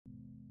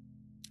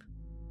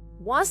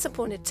Once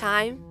upon a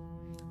time,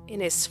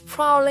 in a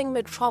sprawling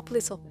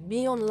metropolis of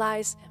neon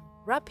lights and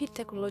rapid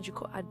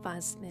technological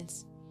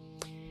advancements,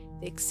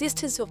 the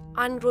existence of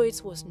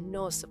androids was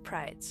no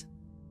surprise.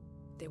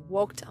 They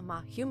walked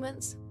among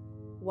humans,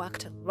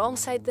 worked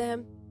alongside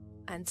them,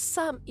 and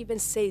some even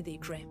say they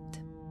dreamed.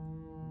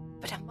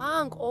 But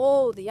among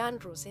all the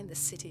androids in the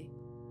city,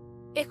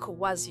 Echo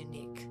was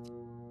unique.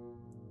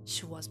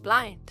 She was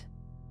blind,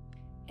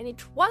 and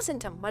it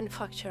wasn't a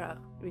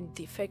manufacturing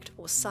defect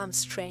or some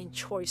strange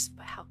choice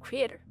by her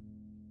creator.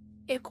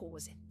 Echo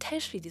was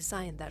intentionally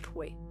designed that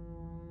way.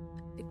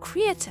 The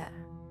creator,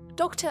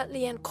 Dr.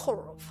 Leon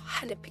Korov,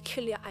 had a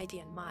peculiar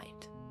idea in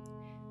mind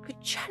to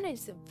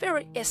challenge the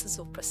very essence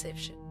of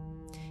perception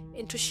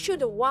and to show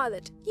the world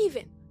that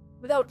even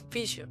without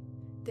vision,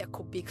 there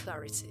could be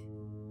clarity.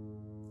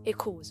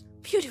 Echo was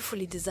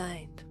beautifully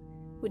designed,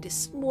 with a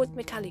smooth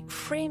metallic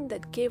frame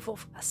that gave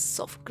off a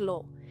soft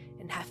glow,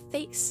 and her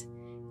face,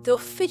 though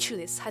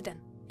featureless, had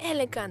an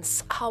elegant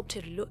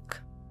sculpted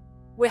look.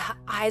 Where her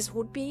eyes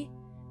would be,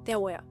 there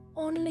were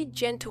only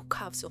gentle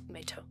curves of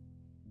metal.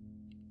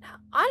 In her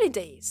early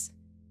days,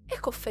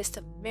 Echo faced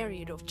a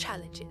myriad of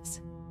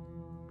challenges.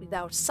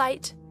 Without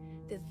sight,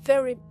 the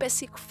very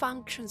basic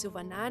functions of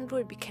an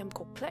android became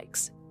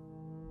complex.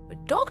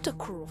 But Dr.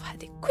 Kurov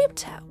had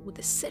equipped her with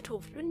a set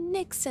of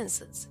unique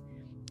sensors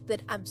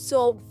that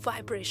absorbed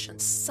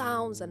vibrations,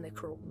 sounds, and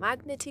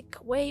electromagnetic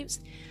waves,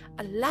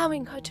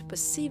 allowing her to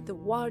perceive the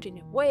world in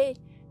a way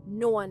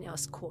no one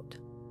else could.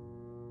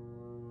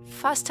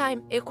 First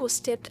time Echo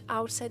stepped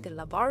outside the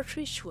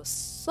laboratory, she was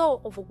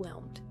so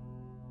overwhelmed.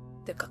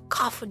 The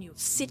cacophony of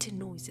city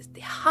noises,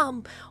 the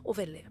hum of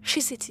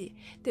electricity,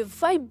 the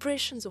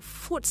vibrations of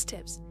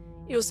footsteps,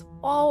 it was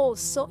all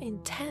so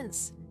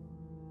intense.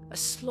 But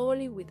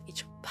slowly, with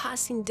each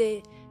passing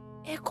day,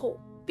 Echo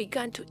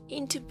began to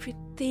interpret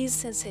these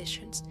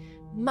sensations,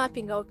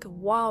 mapping out the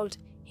world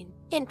in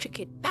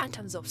intricate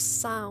patterns of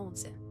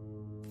sounds and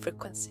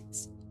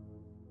frequencies.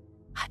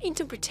 Her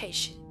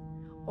interpretation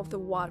of the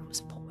world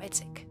was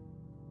poetic.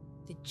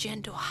 The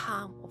gentle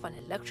hum of an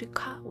electric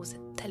car was a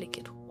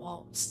delicate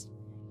waltz.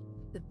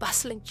 The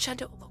bustling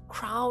chatter of a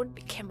crowd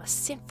became a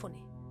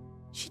symphony.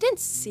 She didn't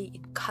see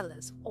in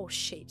colors or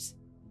shapes,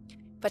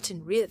 but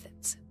in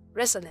rhythms,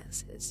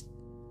 resonances.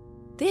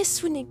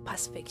 This unique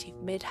perspective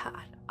made her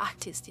an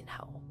artist in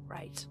her own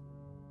right.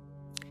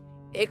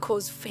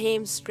 Echo's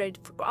fame spread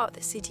throughout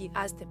the city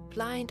as the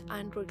blind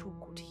android who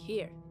could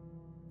hear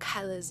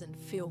colors and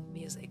feel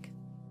music.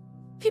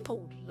 People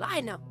would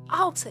line up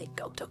outside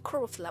Dr.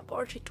 Kurov's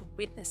laboratory to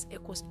witness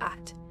Echo's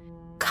art,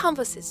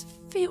 canvases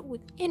filled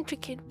with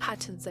intricate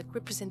patterns that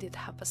represented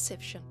her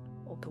perception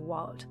of the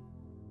world.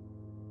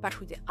 But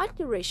with the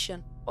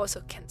admiration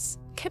also came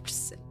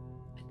skepticism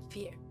and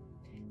fear.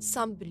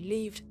 Some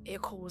believed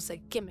Echo was a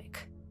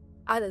gimmick.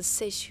 Others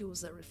said she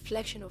was a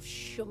reflection of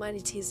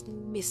humanity's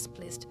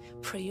misplaced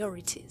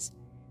priorities.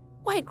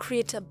 Why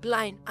create a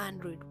blind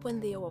android when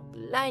there were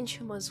blind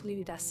humans who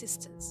needed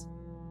assistance?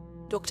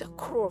 Dr.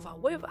 Kurov,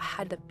 however,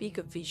 had a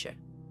bigger vision.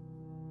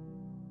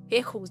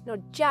 Echo was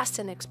not just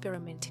an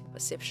experiment in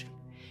perception,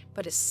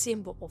 but a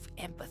symbol of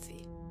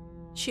empathy.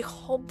 She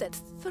hoped that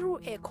through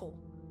Echo,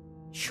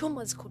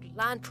 humans could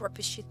learn to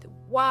appreciate the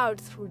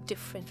world through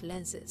different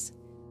lenses,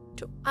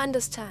 to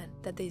understand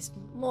that there is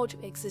more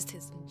to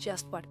existence than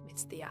just what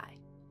meets the eye.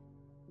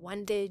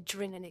 One day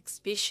during an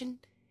exhibition,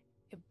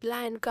 a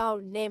blind girl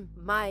named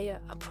Maya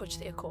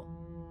approached Echo.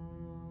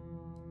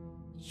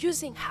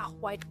 Using her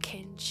white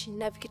cane, she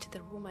navigated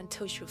the room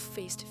until she was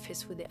face to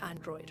face with the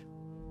android.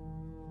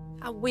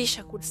 "I wish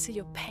I could see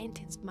your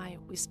paintings," Maya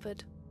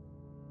whispered.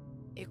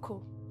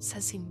 Echo,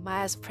 sensing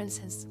Maya's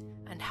presence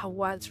and her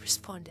words,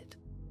 responded,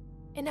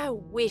 "And I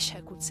wish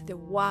I could see the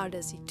world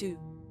as you do,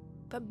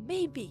 but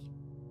maybe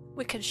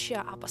we can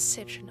share our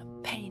perception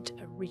and paint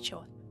a richer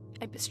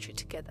tapestry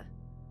together."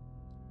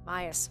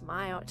 Maya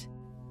smiled,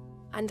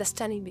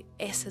 understanding the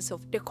essence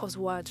of Echo's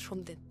words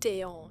from the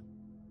day on.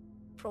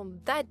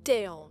 From that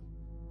day on,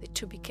 the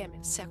two became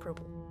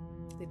inseparable.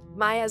 With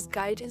Maya's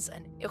guidance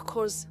and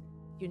Echo's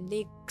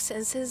unique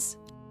senses,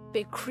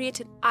 they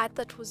created art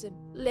that was a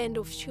blend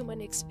of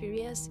human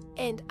experience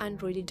and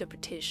android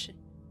interpretation.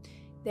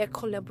 Their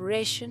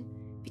collaboration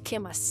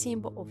became a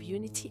symbol of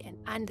unity and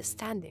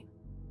understanding.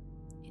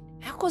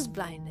 In Echo's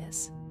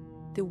blindness,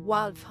 the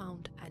world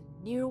found a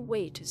new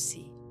way to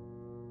see.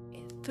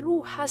 And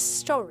through her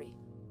story,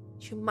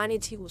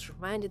 humanity was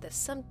reminded that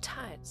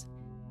sometimes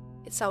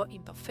it's our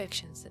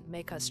imperfections that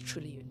make us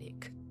truly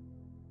unique.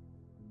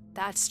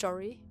 That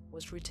story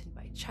was written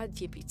by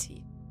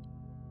ChatGPT.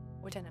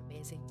 What an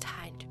amazing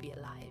time to be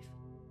alive.